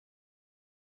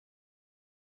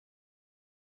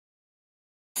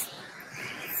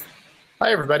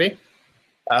Hi, everybody.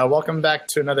 Welcome back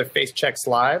to another FaceChex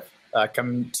Live,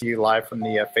 coming to you live from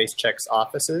the FaceChex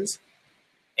offices.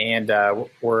 And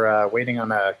we're waiting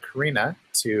on Karina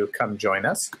to come join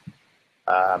us.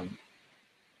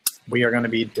 We are going to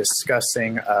be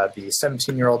discussing the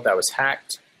 17-year-old that was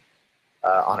hacked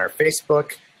on our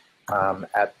Facebook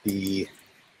at the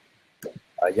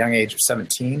young age of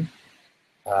 17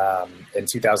 in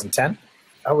 2010.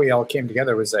 How we all came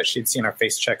together was that she'd seen our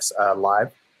FaceChex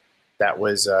Live that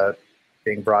was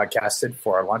being broadcasted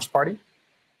for our lunch party,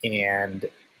 and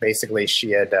basically she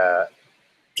had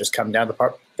just come down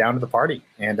to the party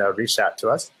and reached out to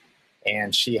us.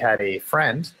 And she had a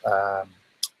friend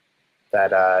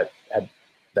that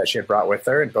she had brought with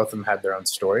her, and both of them had their own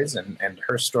stories. And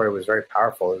her story was very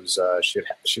powerful. It was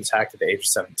she was hacked at the age of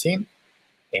 17,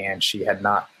 and she had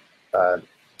not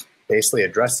basically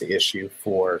addressed the issue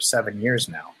for 7 years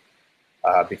now.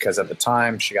 Because at the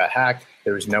time she got hacked,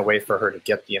 there was no way for her to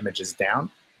get the images down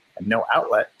and no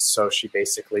outlet. So she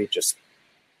basically just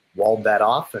walled that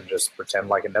off and just pretend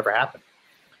like it never happened.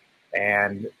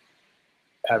 And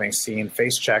having seen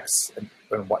FaceChex and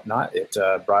whatnot, it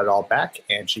brought it all back.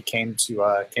 And she came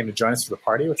to join us for the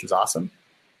party, which was awesome,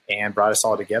 and brought us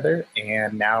all together.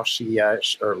 And now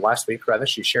or last week rather,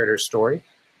 she shared her story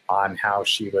on how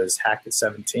she was hacked at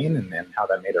 17 and how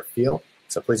that made her feel.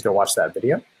 So please go watch that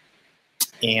video.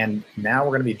 And now we're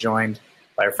going to be joined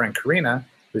by our friend Karina,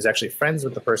 who's actually friends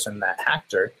with the person that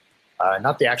hacked her.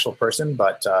 Not the actual person,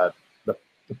 but the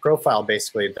profile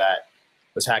basically that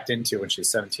was hacked into when she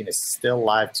was 17 is still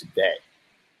live today.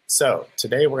 So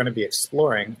today we're going to be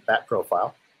exploring that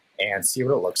profile and see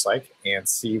what it looks like and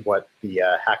see what the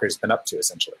hacker's been up to,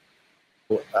 essentially.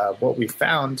 What we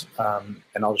found,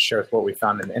 and I'll just share what we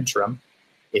found in the interim,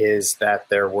 is that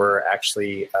there were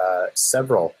actually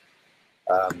several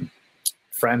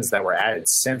friends that were added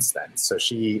since then. So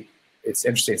it's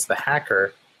interesting. So the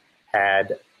hacker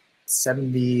had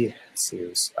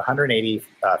 180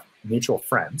 mutual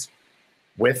friends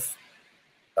with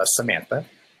Samantha,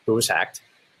 who was hacked,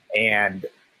 and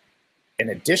in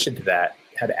addition to that,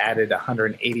 had added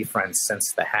 180 friends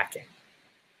since the hacking.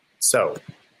 So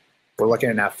we're looking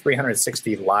at now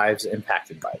 360 lives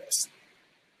impacted by this.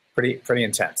 Pretty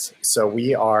intense. So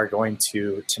we are going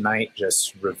to tonight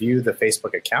just review the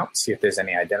Facebook account, see if there's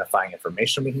any identifying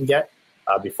information we can get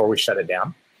before we shut it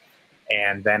down.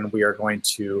 And then we are going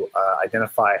to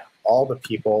identify all the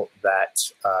people that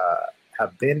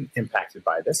have been impacted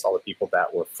by this, all the people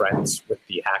that were friends with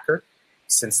the hacker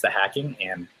since the hacking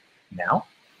and now.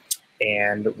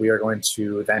 And we are going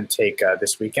to then take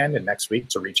this weekend and next week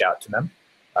to reach out to them,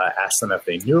 ask them if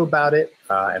they knew about it,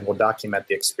 and we'll document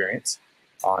the experience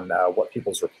on what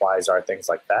people's replies are, things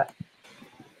like that.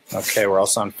 Okay, we're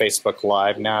also on Facebook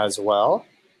Live now as well.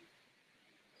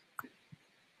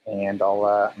 And I'm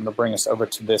going to bring us over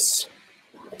to this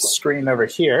screen over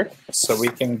here so we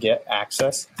can get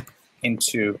access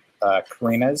into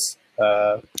Karina's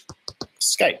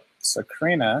Skype. So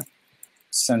Karina,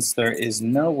 since there is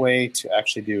no way to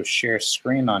actually do a share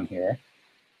screen on here,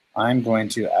 I'm going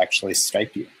to actually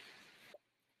Skype you.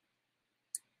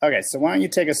 Okay, so why don't you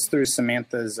take us through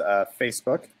Samantha's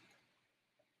Facebook.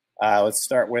 Let's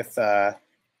start with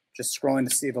just scrolling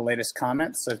to see the latest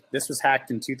comments. So this was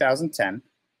hacked in 2010.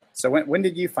 So when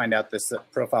did you find out this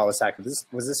profile was hacked? Was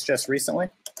this just recently?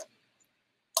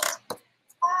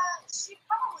 She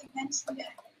probably mentioned it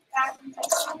back in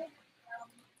Facebook.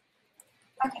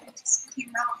 I think it just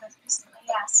became relevant recently,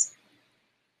 yes.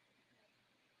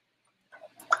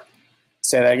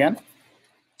 Say that again?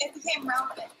 It became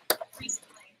relevant recently.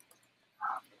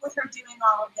 With her doing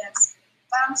all of this,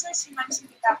 but I'm sure she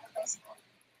mentioned it back on Facebook.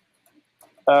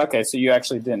 Okay, so you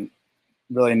actually didn't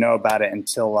really know about it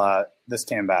until this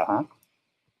came about, huh?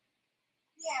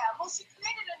 Yeah, well, she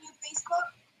created a new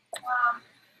Facebook.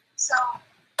 So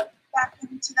back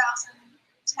in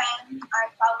 2010, I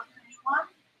followed her new one.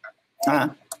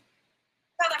 And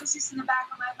kind of was just in the back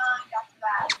of my mind after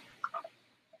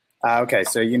that. Okay,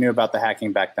 so you knew about the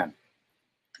hacking back then.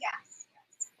 Yes.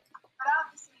 But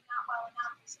obviously not well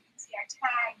enough, as you can see, I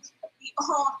tagged the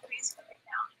old Facebook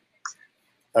account in the picture.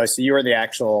 Oh, so you were the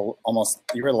actual,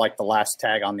 you were like the last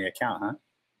tag on the account, huh?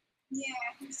 Yeah,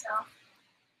 I think so.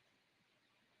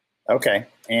 Okay,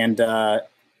 and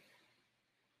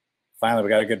finally we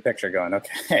got a good picture going,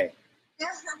 okay.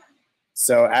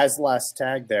 So as last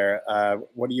tag there,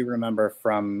 what do you remember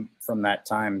from that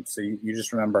time? So you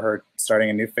just remember her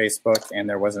starting a new Facebook and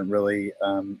there wasn't really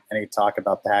any talk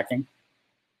about the hacking?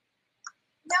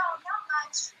 No, not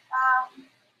much.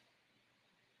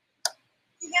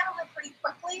 She handled it pretty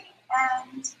quickly,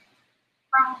 and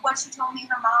from what she told me,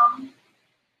 her mom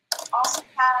also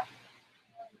had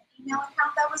email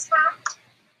account that was hacked.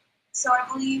 So I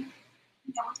believe,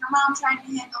 with her mom trying to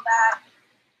handle that,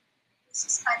 this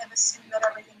just kind of assumed that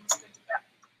everything was good to go.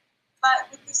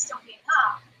 But with this still being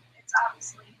up, it's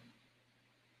obviously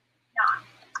not.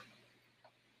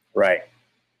 Right.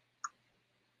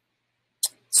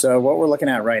 So what we're looking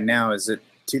at right now is that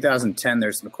 2010,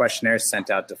 there's some questionnaires sent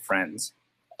out to friends.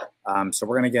 So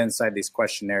we're going to get inside these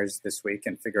questionnaires this week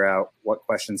and figure out what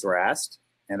questions were asked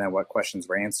and then what questions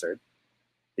were answered.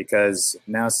 Because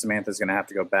now Samantha's going to have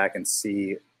to go back and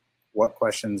see what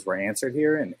questions were answered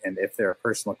here and if there are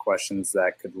personal questions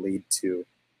that could lead to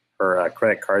her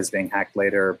credit cards being hacked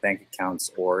later, bank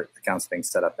accounts, or accounts being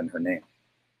set up in her name.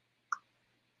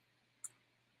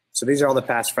 So these are all the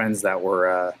past friends that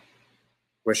were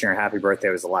wishing her happy birthday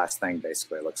was the last thing,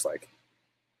 basically, it looks like.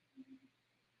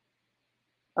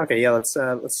 Okay, yeah, let's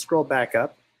scroll back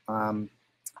up, and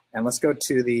let's go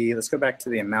back to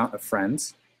the amount of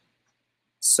friends.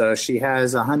 So she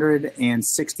has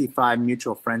 165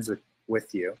 mutual friends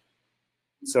with you.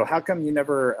 So how come you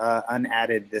never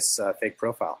unadded this fake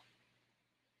profile?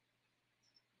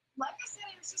 Like I said,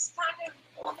 it was just kind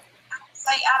of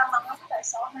sight out of my mind. I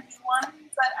saw her new one,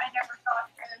 but I never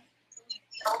thought to delete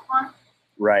the old one.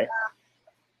 Right.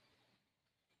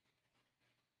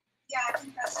 Yeah, I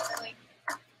think that's really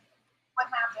what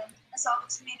happened. I saw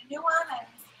that she made a new one and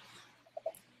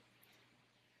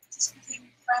just became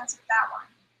friends with that one.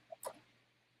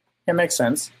 It makes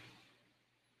sense.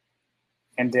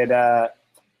 And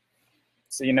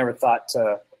so you never thought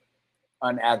to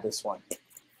unadd this one?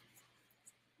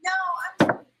 No, I'm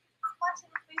not much of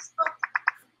a Facebook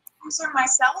user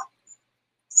myself,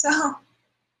 so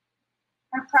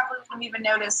I probably wouldn't even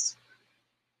notice.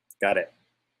 Got it.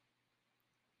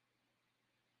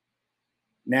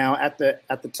 Now, at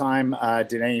the time,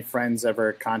 did any friends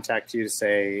ever contact you to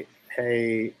say,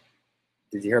 "Hey,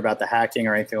 did you hear about the hacking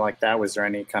or anything like that?" Was there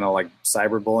any kind of like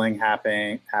cyberbullying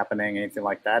happening, anything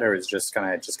like that, or is just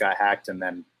kind of got hacked and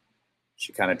then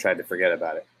she kind of tried to forget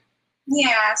about it?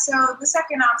 Yeah. So the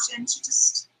second option, she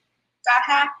just got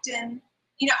hacked, and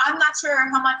I'm not sure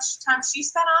how much time she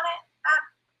spent on it at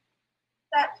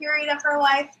that period of her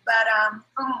life, but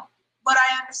from what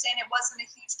I understand, it wasn't a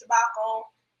huge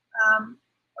debacle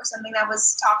or something that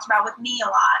was talked about with me a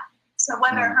lot. So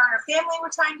whether her and her family were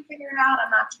trying to figure it out,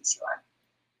 I'm not too sure.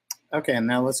 Okay, and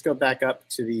now let's go back up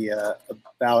to the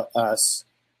About Us,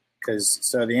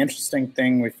 so the interesting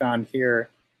thing we found here,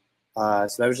 so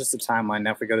that was just a timeline.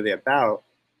 Now if we go to the About,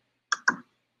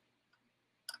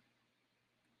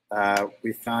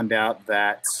 we found out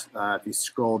that if you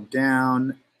scroll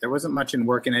down, there wasn't much in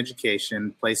work and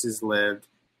education, places lived,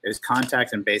 there's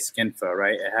contact and basic info,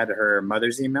 right? It had her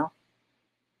mother's email?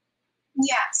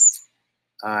 Yes.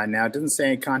 Now, it doesn't say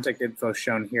any contact info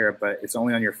shown here, but it's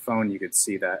only on your phone you could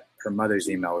see that her mother's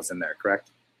email was in there,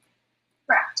 correct?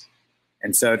 Correct.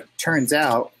 And so it turns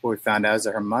out, what we found out is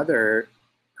that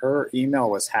her email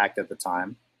was hacked at the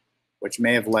time, which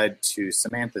may have led to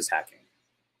Samantha's hacking.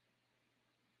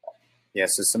 Yeah,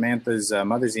 so Samantha's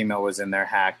mother's email was in there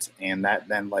hacked, and that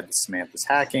then led to Samantha's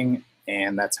hacking,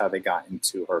 and that's how they got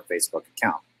into her Facebook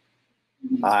account.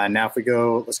 Now, if we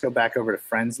let's go back over to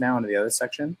friends now into the other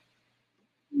section.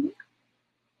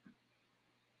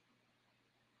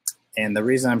 And the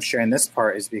reason I'm sharing this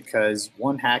part is because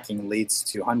one hacking leads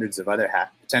to hundreds of other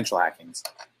potential hackings.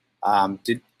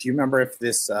 Do you remember if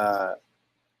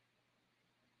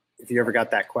if you ever got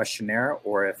that questionnaire,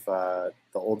 or if the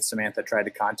old Samantha tried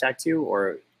to contact you,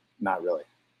 or not really?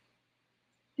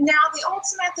 Now, the old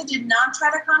Samantha did not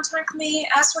try to contact me.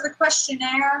 As for the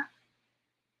questionnaire,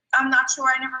 I'm not sure.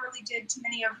 I never really did too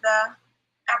many of the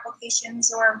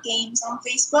applications or games on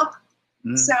Facebook.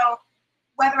 So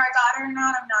whether I got it or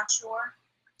not, I'm not sure.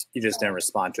 You just didn't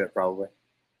respond to it, probably.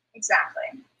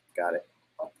 Exactly. Got it.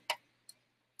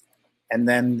 And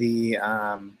then the,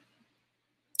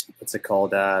 what's it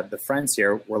called? The friends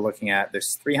here we're looking at,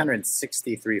 there's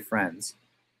 363 friends,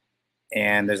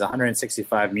 and there's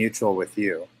 165 mutual with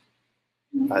you.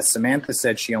 Samantha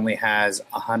said she only has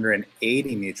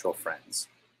 180 mutual friends,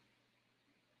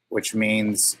 which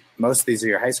means most of these are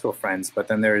your high school friends, but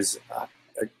then there's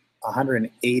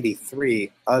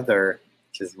 183 other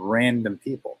just random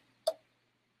people.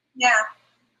 Yeah.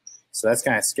 So that's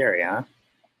kind of scary, huh?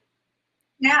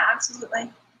 Yeah,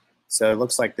 absolutely. So it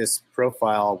looks like this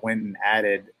profile went and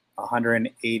added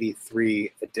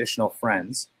 183 additional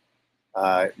friends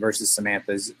versus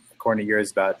Samantha's. According to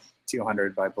yours, about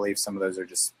 200, but I believe some of those are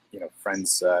just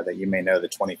friends that you may know, the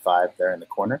 25 there in the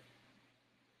corner.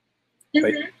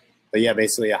 But yeah,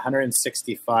 basically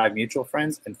 165 mutual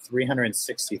friends and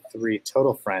 363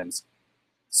 total friends.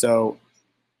 So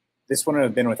this wouldn't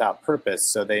have been without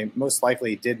purpose. So they most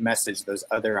likely did message those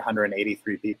other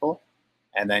 183 people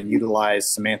and then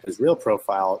utilize Samantha's real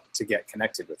profile to get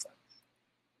connected with them.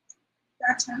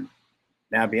 Gotcha.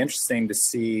 Now it'd be interesting to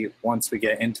see once we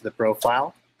get into the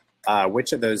profile,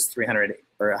 which of those 300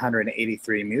 or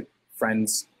 183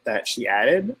 friends that she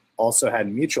added also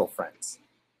had mutual friends.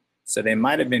 So they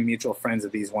might have been mutual friends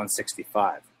of these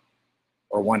 165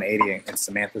 or 180 in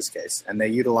Samantha's case. And they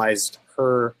utilized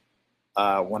her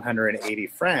 180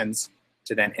 friends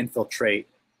to then infiltrate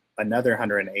another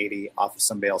 180 off of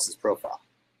somebody else's profile.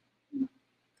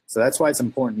 So that's why it's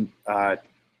important.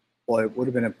 Well, it would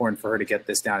have been important for her to get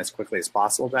this down as quickly as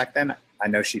possible back then. I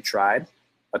know she tried,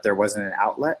 but there wasn't an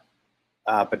outlet.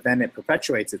 But then it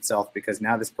perpetuates itself because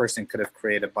now this person could have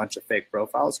created a bunch of fake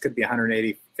profiles. Could be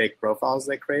 180 fake profiles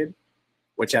they created,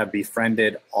 which have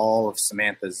befriended all of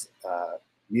Samantha's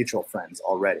mutual friends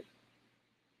already.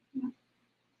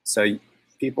 So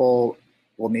people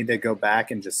will need to go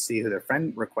back and just see who their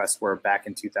friend requests were back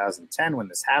in 2010 when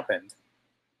this happened,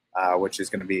 which is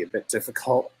going to be a bit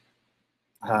difficult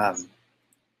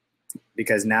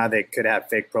because now they could have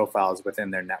fake profiles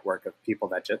within their network of people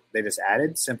that they just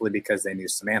added simply because they knew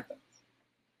Samantha.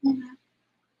 Mm-hmm.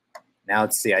 Now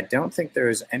let's see, I don't think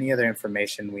there's any other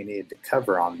information we need to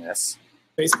cover on this.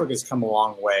 Facebook has come a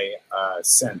long way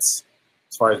since,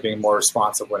 as far as being more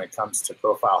responsive when it comes to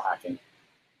profile hacking.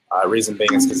 Reason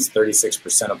being is because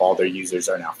 36% of all their users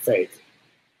are now fake.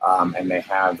 And they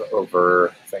have over,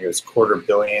 I think it was 250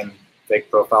 million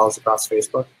fake profiles across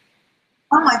Facebook.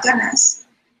 Oh my goodness.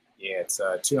 Yeah, it's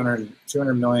 200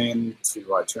 million to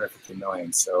 250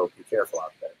 million, so be careful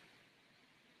out there.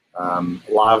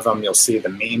 A lot of them, you'll see the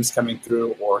memes coming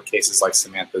through or cases like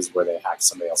Samantha's where they hack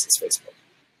somebody else's Facebook.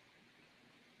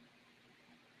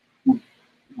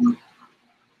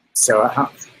 So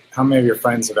how many of your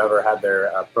friends have ever had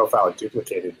their profile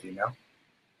duplicated, do you know?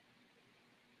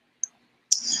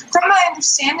 From my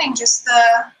understanding, just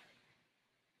the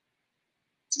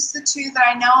two that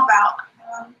I know about.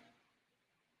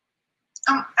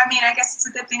 I mean, I guess it's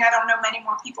a good thing I don't know many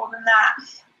more people than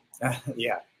that.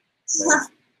 Yeah.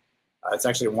 It's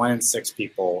actually 1 in 6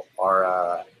 people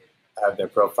are have their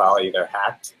profile either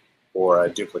hacked or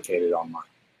duplicated online.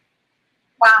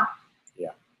 Wow. Yeah,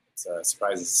 it's a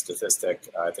surprising statistic.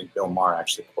 I think Bill Maher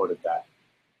actually quoted that.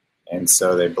 And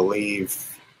so they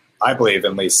believe, I believe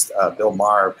at least Bill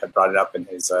Maher had brought it up in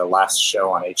his last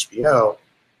show on HBO,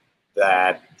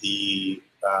 that the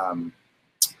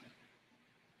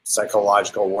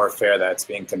psychological warfare that's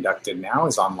being conducted now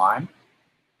is online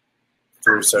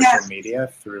through social media,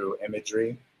 through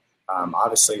imagery,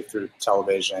 obviously through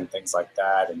television and things like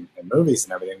that, and movies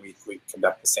and everything. We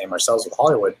conduct the same ourselves with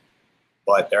Hollywood,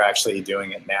 but they're actually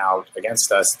doing it now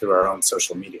against us through our own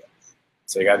social media.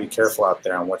 So you got to be careful out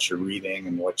there on what you're reading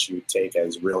and what you take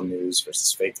as real news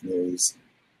versus fake news.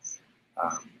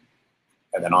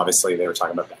 And then obviously they were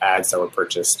talking about the ads that were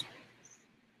purchased.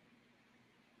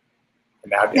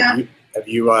 Now, do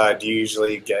you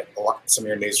usually get some of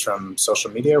your news from social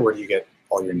media, or where do you get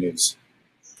all your news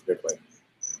typically?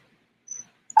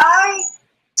 I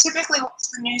typically watch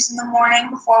the news in the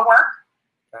morning before work.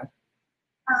 Okay.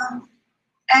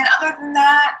 And other than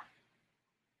that,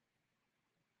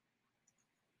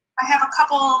 I have a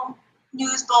couple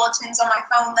news bulletins on my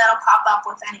phone that'll pop up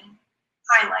with any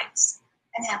highlights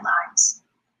and headlines.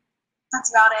 That's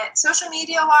about it. Social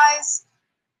media-wise,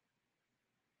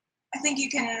 I think you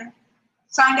can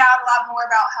find out a lot more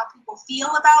about how people feel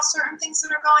about certain things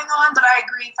that are going on, but I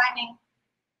agree,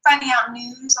 finding out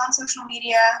news on social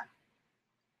media,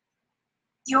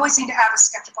 you always need to have a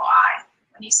skeptical eye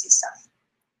when you see stuff.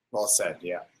 Well said,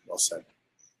 yeah, well said.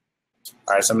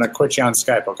 All right, so I'm going to quit you on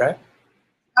Skype, okay?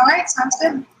 All right, sounds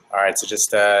good. All right, so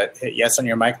just hit yes on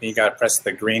your mic, and you got to press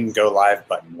the green Go Live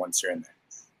button once you're in there.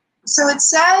 So it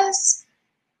says,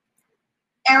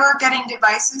 error getting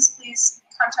devices, please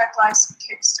contact Live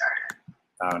Kickstarter.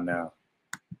 Oh, no.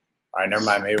 All right, never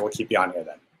mind. Maybe we'll keep you on here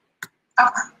then.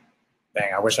 Okay.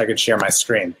 Dang, I wish I could share my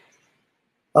screen.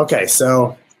 Okay,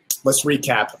 so let's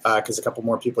recap because a couple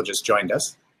more people just joined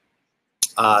us.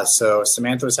 So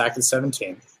Samantha was hacked at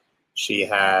 17. She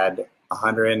had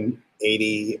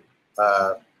 180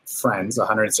 friends,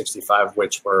 165 of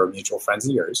which were mutual friends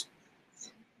of yours.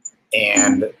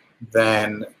 And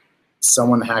then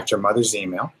someone hacked her mother's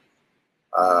email,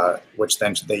 which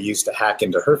then they used to hack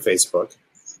into her Facebook,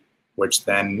 which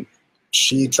then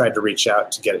she tried to reach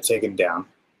out to get it taken down,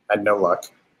 had no luck,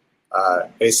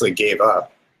 basically gave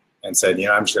up and said, you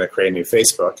know, I'm just going to create a new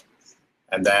Facebook.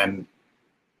 And then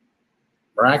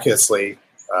miraculously,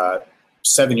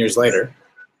 7 years later,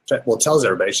 well, tells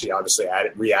everybody she obviously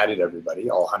re-added everybody,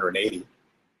 all 180,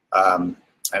 And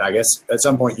I guess at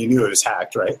some point you knew it was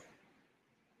hacked, right?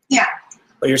 Yeah.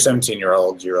 But you're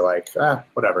 17-year-old. You were like,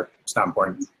 whatever. It's not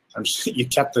important. You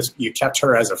kept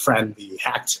her as a friend, the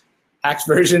hacked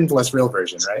version plus real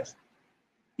version, right?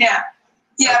 Yeah.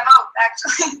 Yeah, both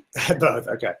actually. Both.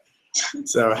 Okay.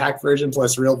 So hacked version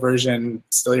plus real version,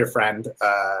 still your friend,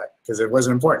 because it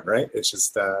wasn't important, right? It's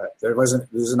just this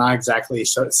is not exactly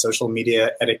social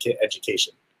media etiquette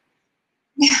education.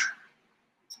 Yeah.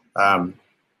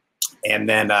 And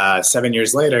then 7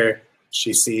 years later,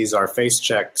 she sees our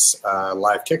FaceChex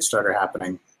live Kickstarter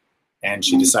happening, and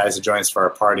she decides to join us for our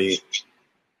party,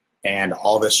 and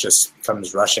all this just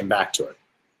comes rushing back to her.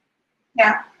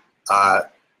 Yeah.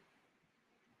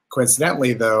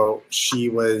 Coincidentally, though,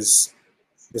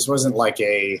 this wasn't like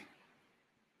a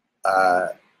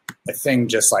thing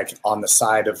just like on the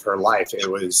side of her life. It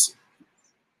was,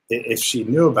 if she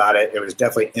knew about it, it was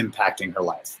definitely impacting her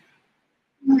life.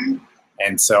 Mm-hmm.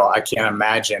 And so I can't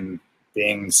imagine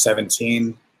being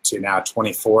 17 to now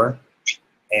 24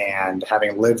 and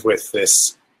having lived with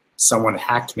this, someone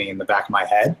hacked me in the back of my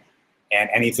head, and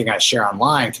anything I share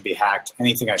online can be hacked.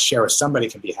 Anything I share with somebody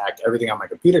can be hacked. Everything on my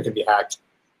computer can be hacked.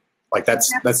 Like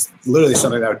that's literally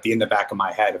something that would be in the back of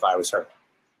my head if I was her.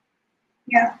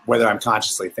 Yeah. Whether I'm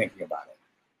consciously thinking about it.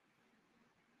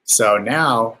 So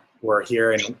now we're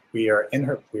here and we're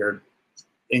in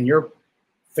your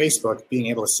Facebook, being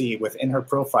able to see within her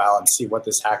profile and see what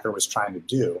this hacker was trying to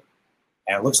do.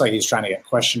 And it looks like he's trying to get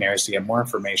questionnaires to get more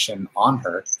information on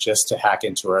her just to hack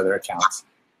into her other accounts,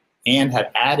 and had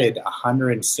added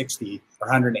 160 or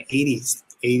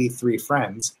 183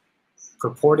 friends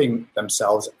purporting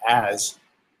themselves as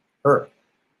her.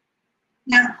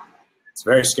 Yeah. It's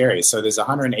very scary. So there's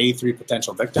 183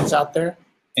 potential victims out there,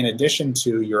 in addition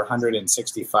to your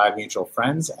 165 mutual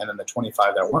friends, and then the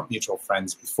 25 that weren't mutual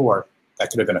friends before that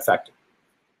could have been affected.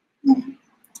 Mm-hmm.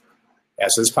 Yeah,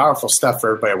 so it's powerful stuff for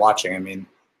everybody watching. I mean,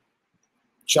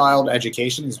 child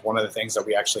education is one of the things that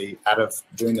we actually, out of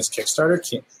doing this Kickstarter,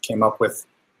 came up with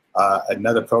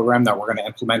another program that we're going to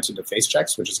implement into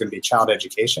FaceChex, which is going to be child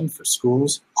education for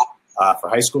schools, for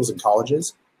high schools and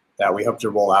colleges, that we hope to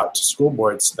roll out to school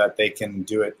boards so that they can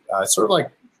do it sort of like,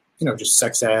 just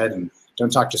sex ed and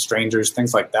don't talk to strangers,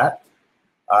 things like that.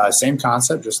 Same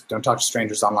concept, just don't talk to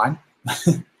strangers online.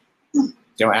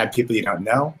 Don't add people you don't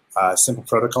know. Simple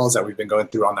protocols that we've been going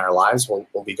through on our lives,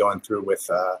 we'll be going through with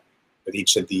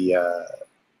each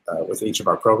of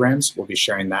our programs. We'll be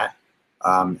sharing that.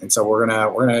 And so we're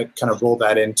gonna kind of roll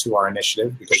that into our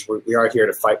initiative, because we are here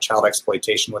to fight child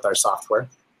exploitation with our software.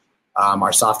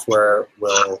 Our software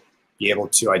will be able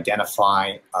to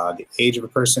identify the age of a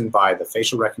person by the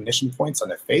facial recognition points on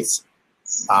their face.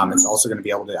 It's also going to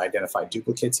be able to identify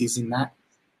duplicates using that.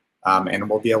 And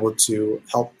we'll be able to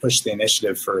help push the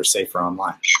initiative for Safer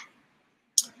Online.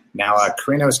 Now,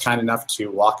 Karina was kind enough to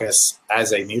walk us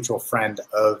as a mutual friend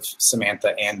of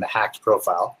Samantha and the hacked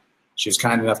profile. She was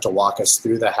kind enough to walk us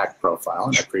through the hacked profile,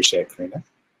 and I appreciate Karina.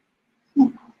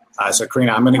 So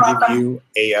Karina, I'm going to give you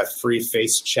a free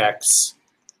FaceChex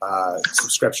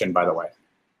subscription, by the way.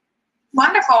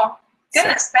 Wonderful.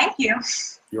 Goodness, thank you.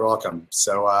 You're welcome.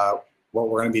 So what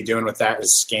we're going to be doing with that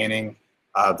is scanning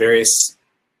various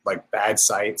like bad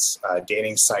sites,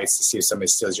 dating sites, to see if somebody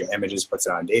steals your images, puts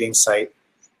it on a dating site.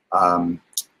 The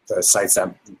sites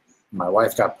that my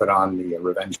wife got put on, the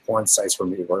revenge porn sites, we're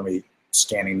going to be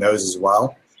scanning those as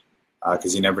well,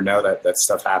 because you never know that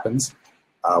stuff happens.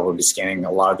 We'll be scanning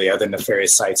a lot of the other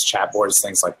nefarious sites, chat boards,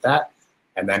 things like that.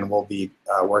 And then we'll be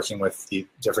working with the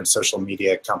different social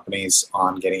media companies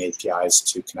on getting APIs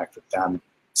to connect with them,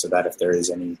 so that if there is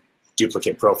any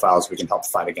duplicate profiles, we can help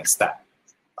fight against that,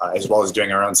 as well as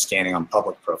doing our own scanning on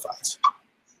public profiles.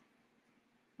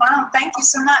 Wow, thank you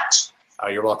so much.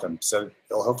 You're welcome. So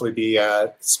it'll hopefully be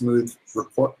a smooth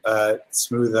report,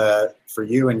 for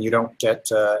you, and you don't get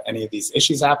any of these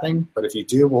issues happening. But if you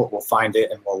do, we'll find it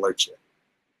and we'll alert you.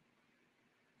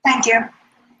 Thank you.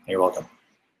 You're welcome.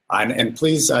 And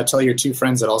please tell your two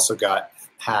friends that also got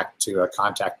hacked to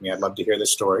contact me. I'd love to hear the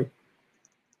story,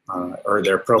 or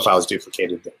their profiles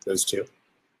duplicated, those two,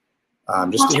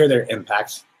 just to hear their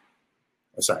impact.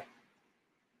 Oh, sorry.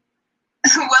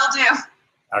 Will do.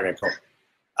 Okay, cool.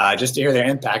 Just to hear their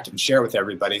impact and share with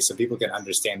everybody so people can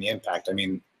understand the impact. I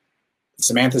mean,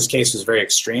 Samantha's case was very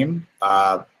extreme,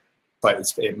 but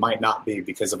it might not be,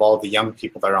 because of all the young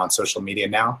people that are on social media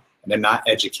now, and they're not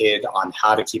educated on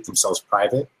how to keep themselves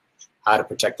private, how to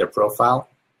protect their profile,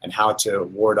 and how to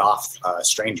ward off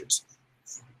strangers.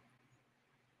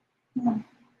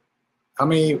 How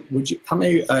many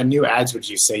new ads would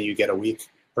you say you get a week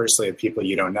personally of people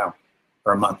you don't know,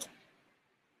 or a month?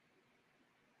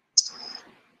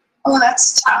 Oh,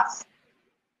 that's tough.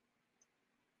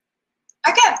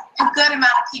 I get a good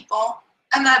amount of people,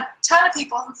 and a ton of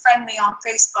people who friend me on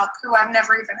Facebook who I've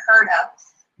never even heard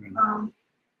of.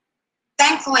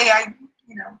 Thankfully, I'm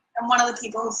one of the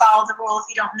people who follow the rule: if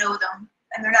you don't know them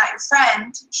and they're not your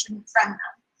friend, you shouldn't friend them.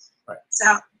 Right. So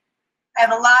I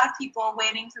have a lot of people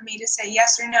waiting for me to say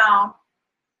yes or no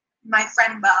in my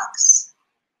friend box.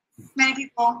 Many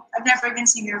people I've never even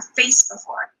seen their face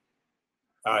before.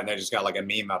 Oh, and they just got like a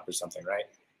meme up or something, right?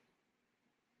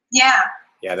 Yeah.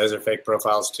 Yeah, those are fake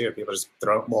profiles too. People just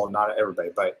throw, well, not everybody,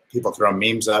 but people throw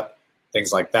memes up,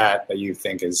 things like that you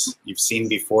think you've seen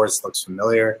before, it looks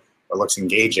familiar or looks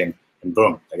engaging, and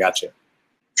boom, they got you.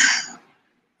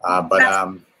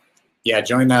 Yeah,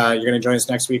 you're going to join us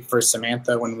next week for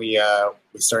Samantha when we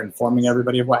start informing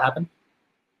everybody of what happened?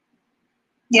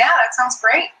 Yeah, that sounds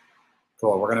great.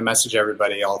 Cool. We're going to message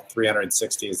everybody, all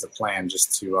 360 is the plan,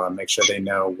 just to make sure they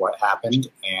know what happened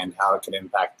and how it could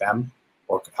impact them,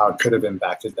 or how it could have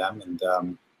impacted them, and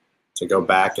to go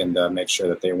back and make sure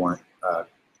that they weren't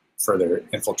further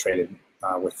infiltrated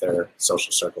with their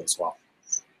social circle as well.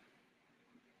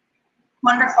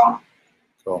 Wonderful.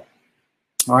 Cool.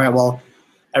 All right. Well,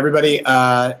 everybody,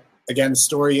 again, the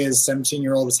story is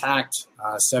 17-year-old was hacked.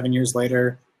 7 years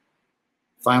later,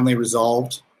 finally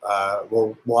resolved.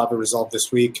 We'll have it resolved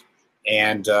this week,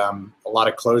 and a lot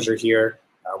of closure here.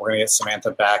 We're going to get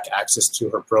Samantha back access to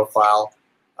her profile.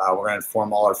 We're going to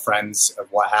inform all our friends of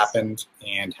what happened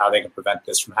and how they can prevent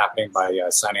this from happening by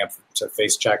signing up to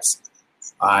FaceChex.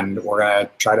 And we're going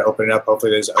to try to open it up.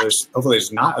 Hopefully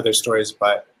there's not other stories,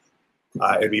 but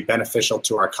it'd be beneficial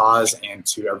to our cause and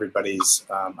to everybody's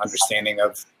understanding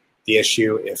of the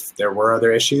issue if there were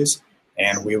other issues.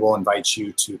 And we will invite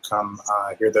you to come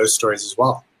hear those stories as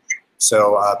well.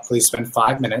 So please spend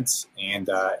 5 minutes and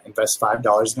invest $5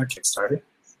 in our Kickstarter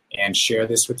and share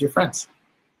this with your friends.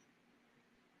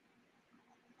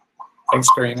 Thanks,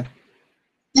 Karina.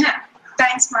 Yeah.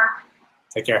 Thanks, Mark.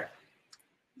 Take care.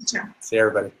 You too. See you,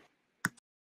 everybody.